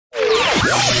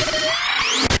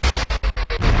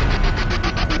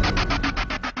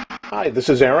Hi, this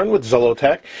is Aaron with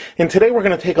Zollotech, and today we're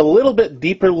going to take a little bit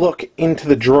deeper look into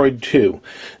the Droid 2.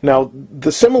 Now,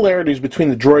 the similarities between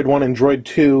the Droid 1 and Droid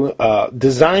 2,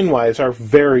 design-wise, are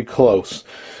very close.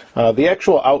 The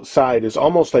actual outside is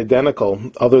almost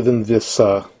identical, other than this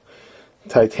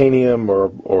titanium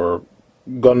or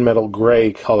gunmetal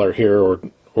gray color here,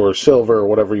 or silver, or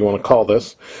whatever you want to call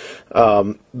this.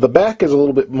 The back is a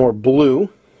little bit more blue.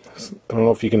 I don't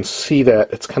know if you can see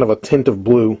that. It's kind of a tint of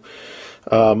blue.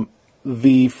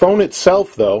 The phone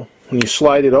itself, though, when you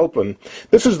slide it open,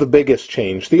 this is the biggest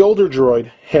change. The older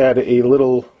Droid had a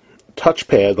little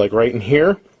touchpad, like right in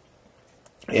here,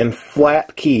 and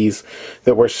flat keys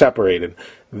that were separated.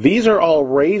 These are all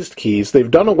raised keys.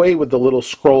 They've done away with the little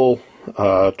scroll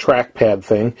trackpad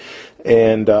thing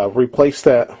and replaced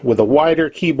that with a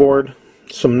wider keyboard,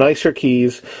 some nicer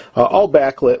keys, all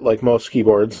backlit like most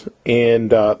keyboards, and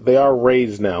they are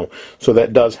raised now, so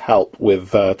that does help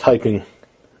with typing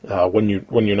when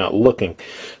you're not looking.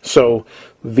 So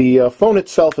the phone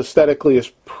itself aesthetically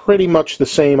is pretty much the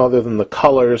same, other than the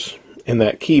colors in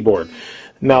that keyboard.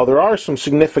 Now, there are some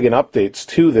significant updates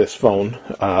to this phone.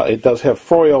 It does have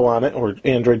Froyo on it, or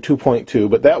Android 2.2,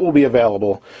 but that will be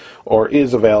available, or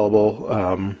is available,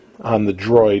 on the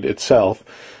Droid itself.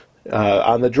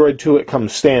 On the Droid 2, it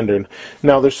comes standard.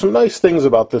 Now, there's some nice things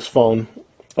about this phone.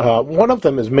 One of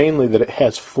them is mainly that it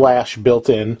has flash built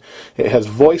in. It has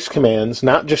voice commands,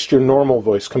 not just your normal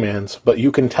voice commands, but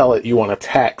you can tell it you want to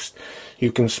text.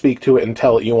 You can speak to it and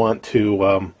tell it you want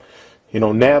to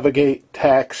navigate,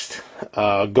 text,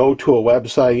 go to a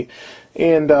website.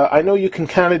 And I know you can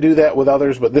kind of do that with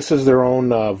others, but this is their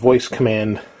own voice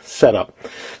command setup.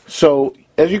 So,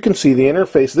 as you can see, the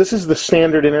interface, this is the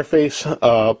standard interface,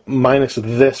 minus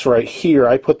this right here.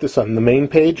 I put this on the main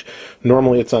page.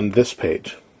 Normally it's on this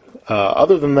page.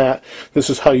 Other than that, this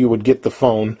is how you would get the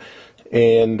phone.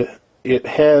 And it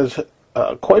has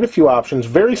quite a few options,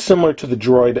 very similar to the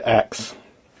Droid X.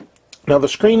 Now, the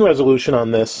screen resolution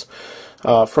on this,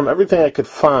 from everything I could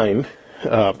find,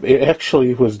 it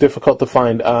actually was difficult to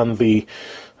find on the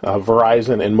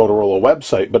Verizon and Motorola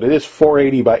website, but it is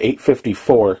 480 by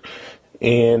 854.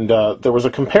 And there was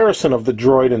a comparison of the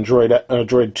Droid and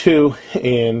Droid 2,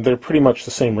 and they're pretty much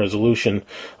the same resolution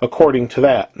according to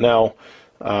that. Now,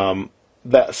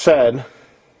 that said,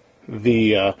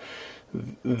 the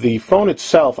phone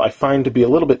itself I find to be a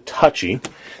little bit touchy.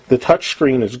 The touch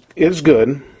screen is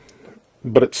good,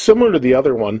 but it's similar to the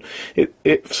other one.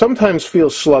 It sometimes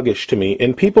feels sluggish to me,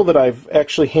 and people that I've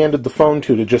actually handed the phone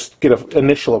to just get an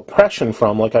initial impression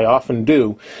from, like I often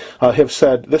do, have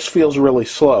said, this feels really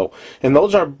slow. And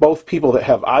those are both people that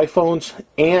have iPhones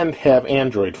and have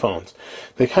Android phones.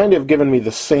 They kind of given me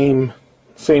the same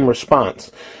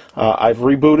response. I've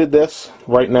rebooted this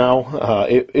right now.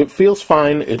 It feels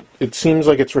fine. It seems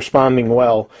like it's responding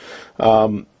well.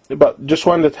 But just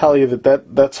wanted to tell you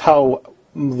that's how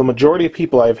the majority of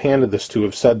people I've handed this to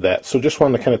have said that. So just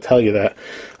wanted to kind of tell you that.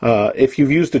 If you've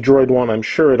used a Droid 1, I'm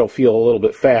sure it'll feel a little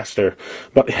bit faster.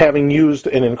 But having used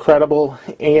an Incredible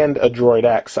and a Droid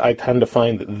X, I tend to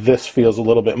find that this feels a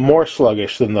little bit more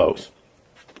sluggish than those.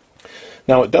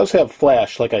 Now, it does have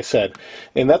flash, like I said,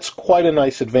 and that's quite a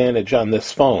nice advantage on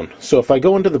this phone. So if I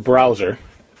go into the browser,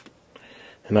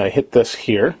 and I hit this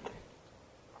here,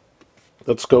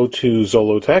 let's go to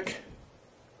Zollotech.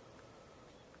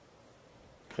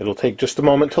 It'll take just a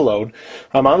moment to load.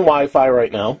 I'm on Wi-Fi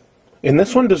right now, and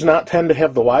this one does not tend to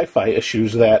have the Wi-Fi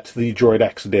issues that the Droid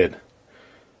X did.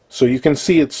 So you can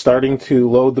see it's starting to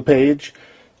load the page.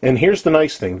 And here's the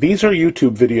nice thing. These are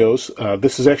YouTube videos.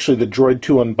 This is actually the Droid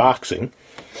 2 unboxing.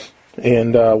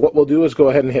 And what we'll do is go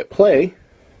ahead and hit play.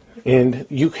 And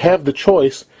you have the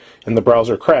choice, and the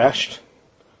browser crashed.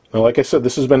 Now, like I said,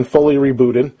 this has been fully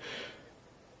rebooted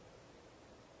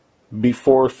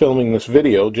before filming this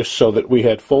video, just so that we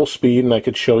had full speed and I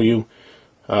could show you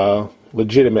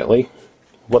legitimately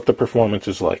what the performance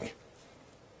is like.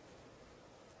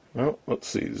 Well, let's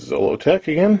see, Zollotech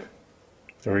again.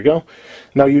 There we go.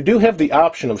 Now, you do have the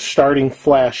option of starting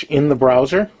Flash in the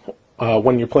browser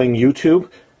when you're playing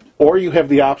YouTube, or you have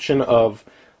the option of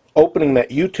opening that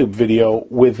YouTube video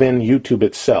within YouTube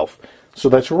itself. So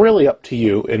that's really up to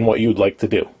you and what you'd like to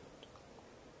do.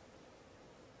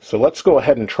 So let's go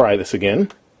ahead and try this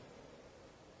again.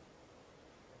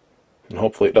 And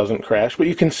hopefully it doesn't crash. But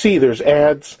you can see there's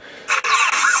ads.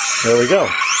 There we go.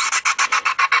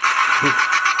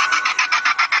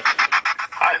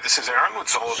 Hi, this is Aaron with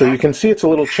Zollotech. So you can see it's a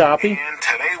little choppy. And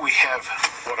today we have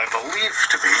what I believe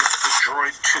to be the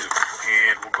Droid 2.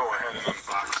 And we'll go ahead and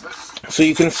unbox this. So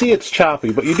you can see it's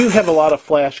choppy, but you do have a lot of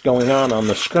flash going on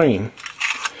the screen.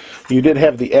 You did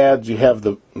have the ads, you have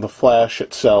the flash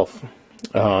itself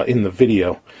in the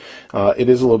video. It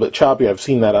is a little bit choppy. I've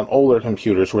seen that on older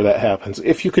computers where that happens.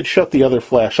 If you could shut the other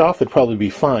flash off, it'd probably be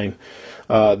fine.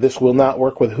 This will not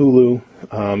work with Hulu,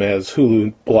 as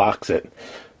Hulu blocks it.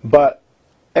 But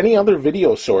any other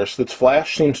video source that's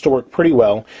flash seems to work pretty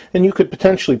well, and you could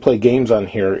potentially play games on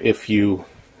here if you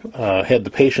had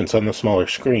the patience on the smaller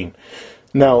screen.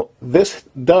 Now, this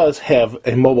does have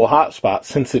a mobile hotspot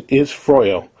since it is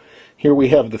Froyo. Here we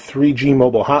have the 3G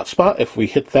mobile hotspot. If we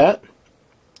hit that,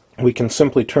 we can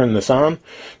simply turn this on,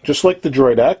 just like the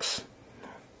Droid X.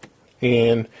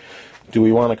 And do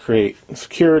we want to create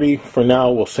security? For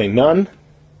now, we'll say none.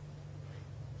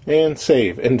 And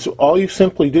save. And so all you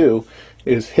simply do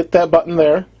is hit that button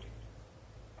there.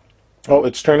 Oh,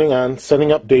 it's turning on,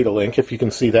 setting up data link, if you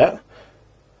can see that.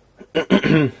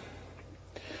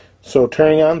 So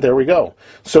turning on, there we go.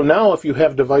 So now if you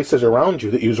have devices around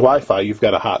you that use Wi-Fi, you've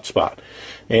got a hotspot.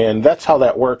 And that's how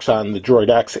that works on the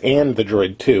Droid X and the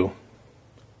Droid 2.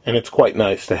 And it's quite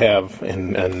nice to have,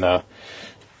 and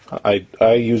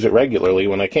I use it regularly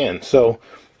when I can. So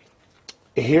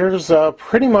here's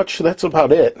pretty much, that's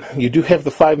about it. You do have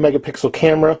the 5 megapixel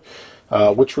camera,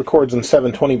 which records in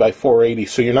 720 by 480,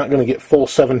 so you're not going to get full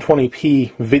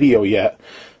 720p video yet.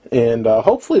 And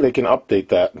hopefully they can update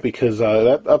that, because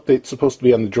that update's supposed to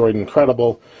be on the Droid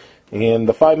Incredible, and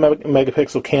the 5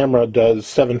 megapixel camera does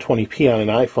 720p on an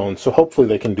iPhone, so hopefully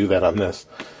they can do that on this.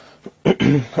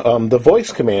 The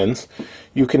voice commands,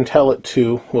 you can tell it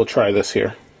to, we'll try this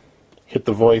here, hit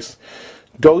the voice,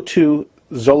 go to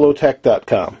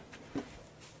Zollotech.com.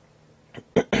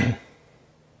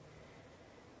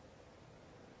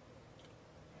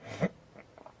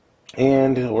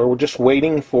 And we're just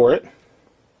waiting for it.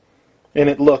 And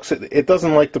it looks, it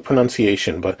doesn't like the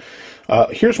pronunciation, but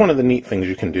here's one of the neat things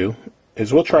you can do,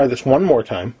 is we'll try this one more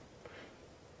time.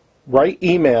 Write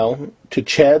email to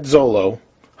Chad Zollo,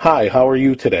 hi, how are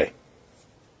you today?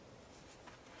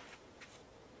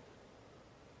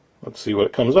 Let's see what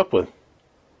it comes up with.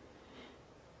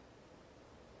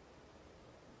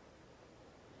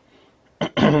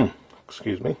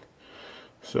 Excuse me.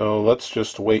 So let's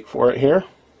just wait for it here.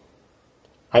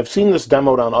 I've seen this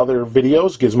demoed on other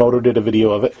videos. Gizmodo did a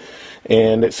video of it,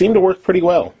 and it seemed to work pretty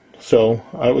well. So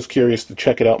I was curious to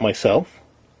check it out myself.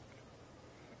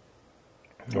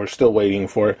 We're still waiting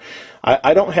for it.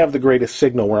 I don't have the greatest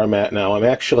signal where I'm at now. I'm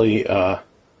actually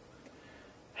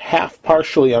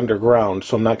partially underground,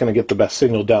 so I'm not going to get the best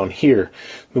signal down here.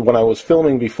 When I was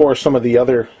filming before some of the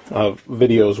other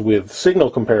videos with signal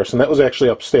comparison, that was actually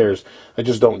upstairs. I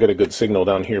just don't get a good signal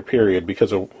down here, period,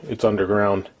 because it's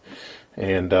underground.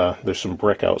 And there's some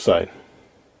brick outside.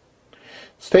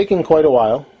 It's taking quite a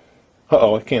while.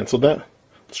 Uh-oh, I canceled that.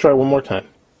 Let's try one more time.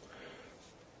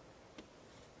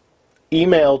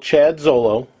 Email Chad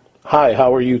Zollo, hi,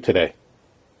 how are you today?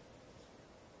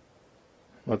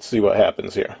 Let's see what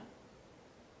happens here.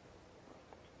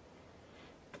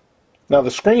 Now the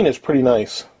screen is pretty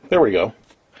nice. There we go.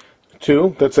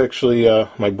 2, that's actually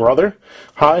my brother.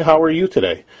 Hi, how are you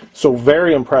today? So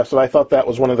very impressive. I thought that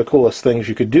was one of the coolest things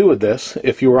you could do with this.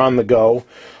 If you were on the go,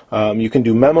 you can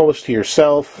do memos to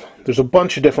yourself. There's a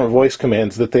bunch of different voice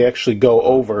commands that they actually go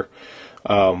over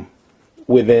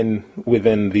within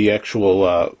the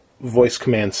actual voice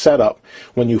command setup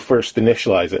when you first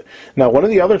initialize it. Now, one of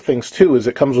the other things too is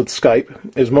it comes with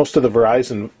Skype, as most of the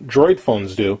Verizon Droid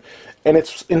phones do, and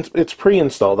it's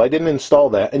pre-installed. I didn't install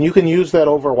that, and you can use that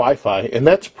over Wi-Fi, and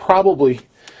that's probably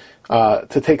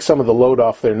to take some of the load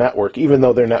off their network, even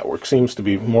though their network seems to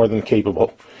be more than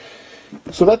capable.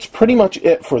 So that's pretty much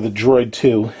it for the Droid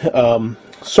 2.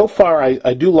 So far,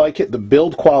 I do like it. The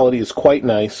build quality is quite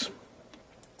nice.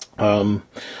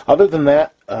 Other than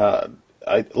that,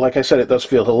 like I said, it does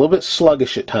feel a little bit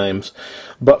sluggish at times,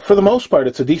 but for the most part,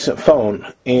 it's a decent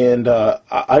phone, and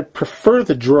I prefer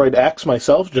the Droid X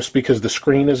myself, just because the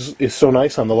screen is so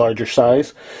nice on the larger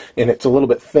size, and it's a little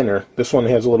bit thinner. This one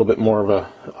has a little bit more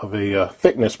of a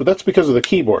thickness, but that's because of the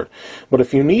keyboard. But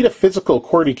if you need a physical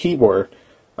QWERTY keyboard,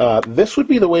 this would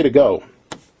be the way to go.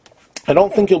 I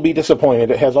don't think you'll be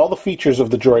disappointed. It has all the features of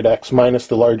the Droid X minus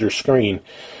the larger screen.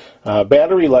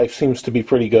 Battery life seems to be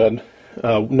pretty good.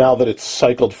 Now that it's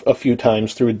cycled a few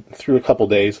times through a couple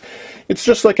days. It's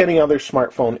just like any other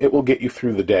smartphone. It will get you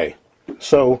through the day.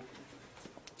 So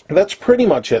that's pretty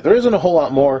much it. There isn't a whole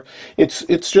lot more. It's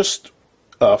just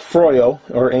Froyo,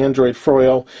 or Android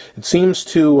Froyo. It seems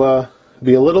to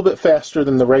be a little bit faster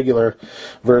than the regular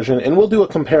version, and we'll do a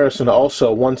comparison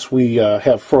also once we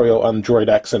have Froyo on Droid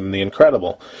X and the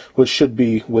Incredible, which should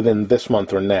be within this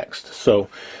month or next. So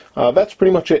that's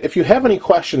pretty much it. If you have any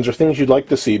questions or things you'd like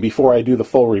to see before I do the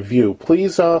full review,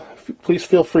 please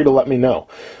feel free to let me know.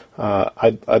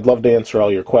 I'd love to answer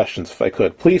all your questions if I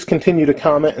could. Please continue to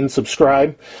comment and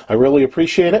subscribe. I really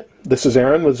appreciate it. This is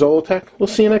Aaron with Zollotech. We'll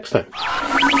see you next time.